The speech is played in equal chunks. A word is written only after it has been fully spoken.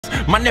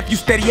My nephew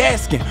steady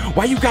asking,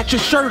 why you got your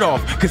shirt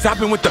off? Cause I've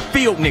been with the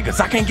field niggas,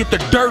 I can't get the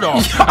dirt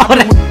off.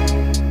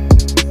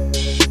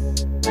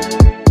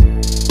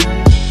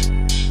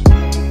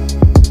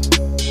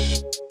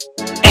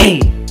 Hey,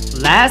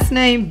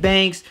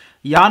 LastNameBanks.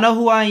 Y'all know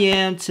who I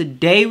am.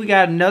 Today we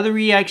got another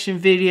reaction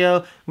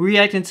video. We're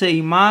reacting to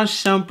IMAN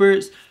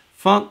Shumpert's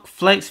Funk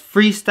Flex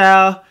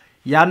Freestyle.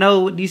 Y'all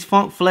know these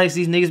Funk Flex,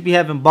 these niggas be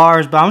having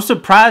bars, but I'm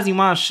surprised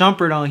IMAN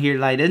Shumpert on here.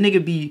 Like, that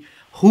nigga be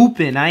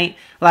hooping. I ain't,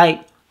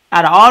 like,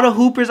 out of all the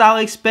hoopers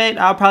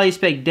I'll probably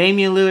expect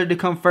Damian Lillard to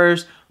come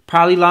first.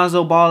 Probably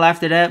Lonzo Ball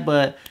after that,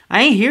 but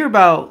I ain't hear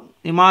about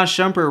IMAN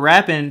Shumpert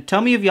rapping.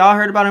 Tell me if y'all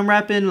heard about him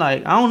rapping.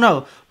 Like, I don't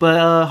know.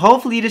 But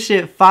hopefully this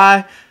shit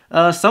fire.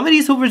 Some of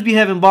these hoopers be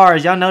having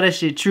bars. Y'all know that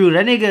shit true.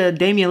 That nigga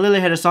Damian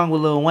Lillard had a song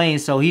with Lil Wayne,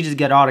 so he just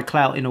got all the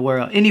clout in the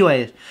world.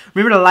 Anyways,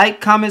 remember to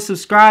like, comment,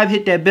 subscribe,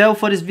 hit that bell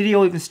before this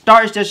video even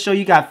starts. Just show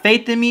you got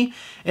faith in me.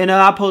 And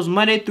I post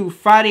Monday through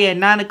Friday at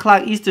 9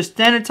 o'clock Eastern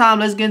Standard Time.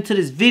 Let's get into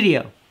this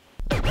video.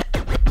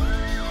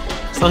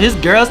 So his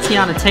girl's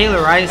Tiana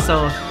Taylor, right?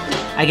 So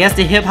I guess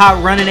the hip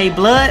hop running a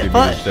blood,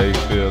 but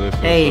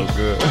hey, so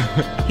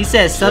good. He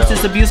said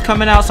substance abuse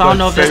coming out, so I don't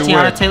know if that's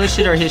Tiana Taylor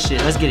shit or his shit.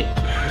 Let's get it.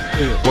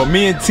 Well,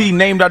 me and T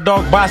named our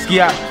dog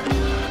Basquiat.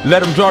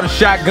 Let him draw the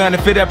shotgun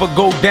if it ever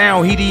go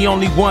down. He the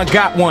only one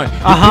got one.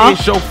 You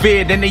show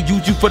fear, then they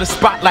use you for the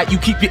spotlight. You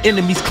keep your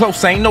enemies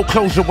close. Ain't no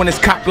closure when it's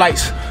cop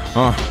lights.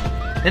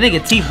 That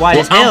nigga teeth white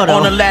as hell though.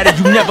 On a ladder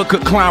you never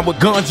could climb. With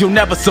guns you'll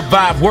never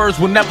survive. Words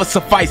will never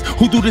suffice.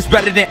 Who do this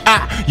better than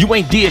I? You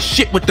ain't did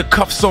shit with the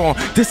cuffs on.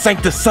 This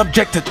ain't the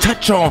subject to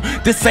touch on.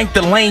 This ain't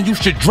the lane you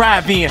should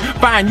drive in.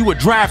 Fine, you a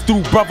drive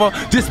through, brother.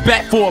 This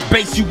back for a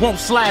base you won't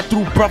slide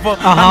through, brother.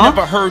 I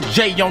never heard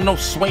Jay on no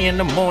sway in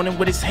the morning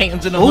with his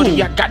hands in the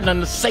hoodie. I got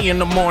nothing to say in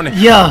the morning.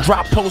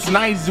 Drop post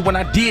 90s. When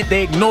I did,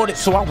 they ignored it.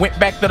 So I went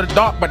back to the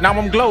dark, but now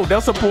I'm glowed. They'll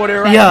support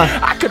it, right?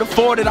 I could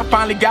afford it. I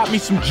finally got me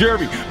some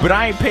jury, but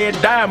I ain't paying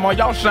dime. All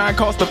y'all shine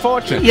cost a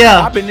fortune.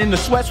 I've been in the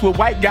sweats with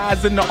white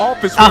guys in the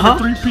office wearing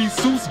three-piece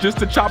suits just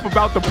to chop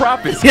about the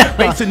profits.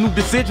 Facing new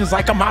decisions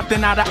like I'm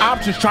opting out of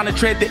options, trying to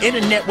tread the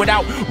internet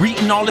without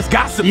reading all this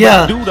gossip.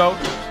 I do though.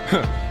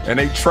 And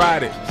they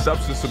tried it.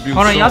 Substance abuse.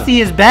 Hold on, y'all see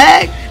his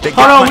bag?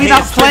 Hold on, we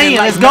not playing.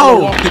 Let's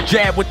go. Off the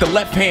jab with the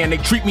left hand. They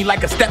treat me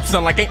like a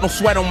stepson, like ain't no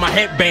sweat on my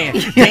headband.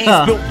 They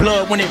ain't spilled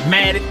blood when it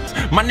mattered.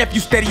 My nephew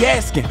steady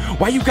asking,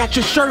 why you got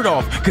your shirt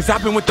off? Cause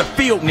I've been with the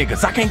field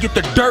niggas. I can't get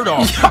the dirt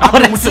off. I've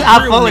been with the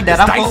real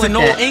niggas. Dicing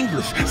old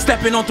English.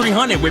 Stepping on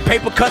 300 with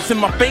paper cuts in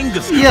my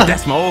fingers.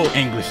 That's my old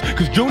English.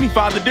 Cause Junie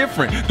father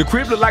different. The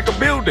crib look like a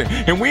building,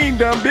 and we ain't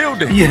done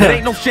building. There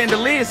ain't no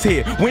chandeliers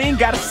here. We ain't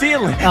got a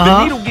ceiling.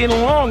 The needle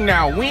getting long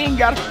now. We ain't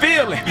got a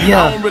feeling.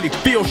 I don't really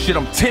feel shit.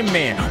 I'm 10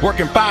 man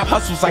working 5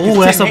 hustles like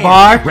it's 10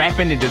 hands.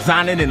 Rapping and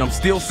designing, and I'm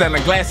still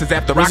selling glasses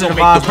after I gonna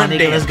make the rim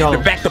dance.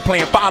 The back to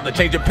playing father,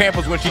 changing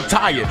pampers when she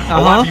tired.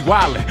 I be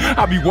wildin'.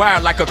 I be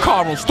wired like a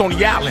car on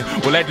Stony Island.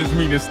 Well, that just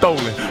mean it's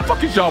stolen.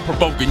 Fuck is y'all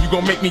provoking? You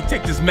gonna make me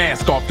take this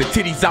mask off? The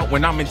titties out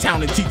when I'm in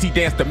town and TT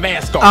dance the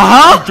mask off.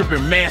 I'm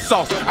dripping mad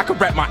sauce. I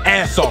could rap my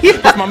ass off.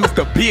 That's my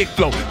Mr. Big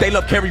Flow. They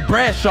love Carrie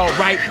Bradshaw,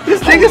 right?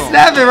 This nigga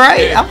snapping,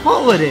 right? I'm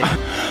full with it.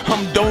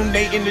 I'm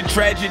donating to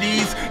tragedies.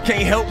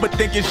 Can't help but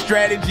thinking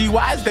strategy.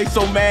 Why is they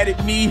so mad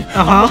at me?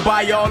 I'ma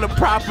buy all the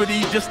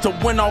property just to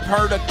win off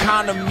herd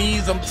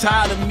economies. I'm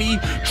tired of me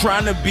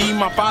trying to be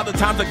my father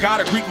times a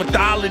god of Greek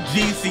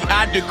mythology. See,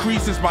 I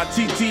decrease since my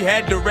TT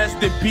had to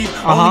rest in peace.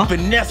 Only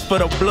finesse for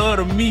the blood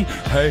of me.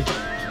 Hey.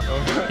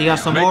 He got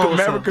some Make more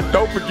America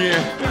dope again.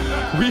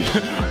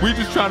 We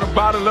just trying to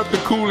bottle up the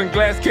cool in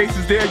glass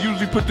cases. They'll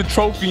usually put the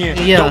trophy in.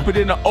 Dope it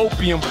in the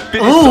opium.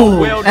 Fit it so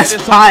well that it's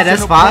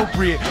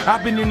inappropriate.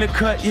 I've been in the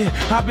cut,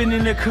 I've been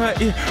in the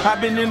cut,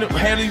 I've been in the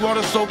Haley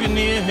water soaking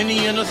in,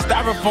 Henny in a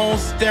styrofoam,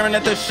 staring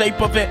at the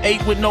shape of an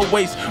 8 with no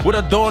waist. With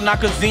a door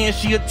knockers in,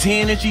 she a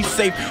 10 and she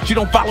safe. She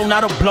don't follow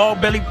not a blog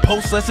belly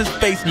post, that's his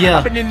face.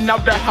 I've been in and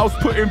out the house,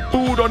 putting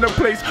food on the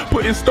place,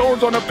 putting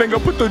stones on the finger,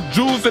 put the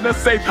jewels in the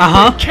safe,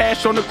 putting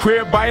cash on the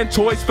crib, buying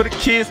toys for the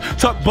kids,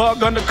 tuck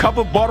bug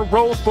undercover, bought a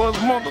rose for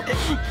his mother.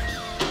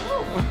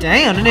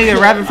 Damn, the nigga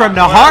rapping from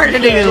the heart. The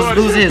nigga was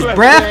losing his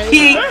breath.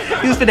 He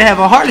was finna have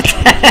a heart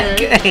attack.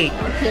 Hey,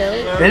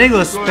 that nigga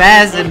was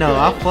spazzing though.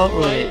 I fuck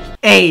with it.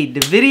 Hey,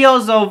 the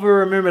video's over.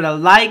 Remember to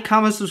like,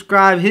 comment,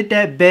 subscribe, hit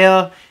that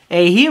bell.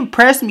 Hey, he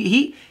impressed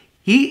me.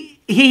 He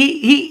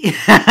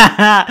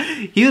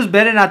was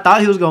better than I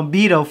thought he was gonna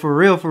be though, for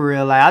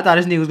real. Like, I thought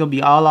this nigga was gonna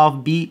be all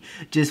off beat,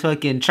 just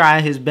fucking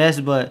trying his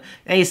best. But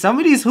hey, some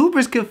of these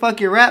hoopers could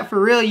fucking rap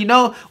for real. You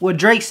know what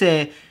Drake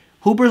said?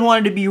 Hoopers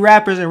wanted to be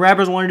rappers and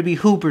rappers wanted to be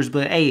hoopers.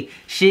 But hey,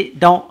 shit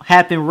don't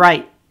happen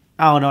right.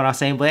 I don't know what I'm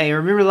saying. But hey,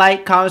 remember to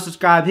like, comment,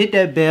 subscribe, hit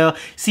that bell.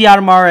 See y'all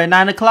tomorrow at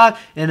 9 o'clock.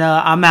 And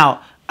I'm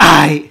out.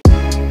 Alright.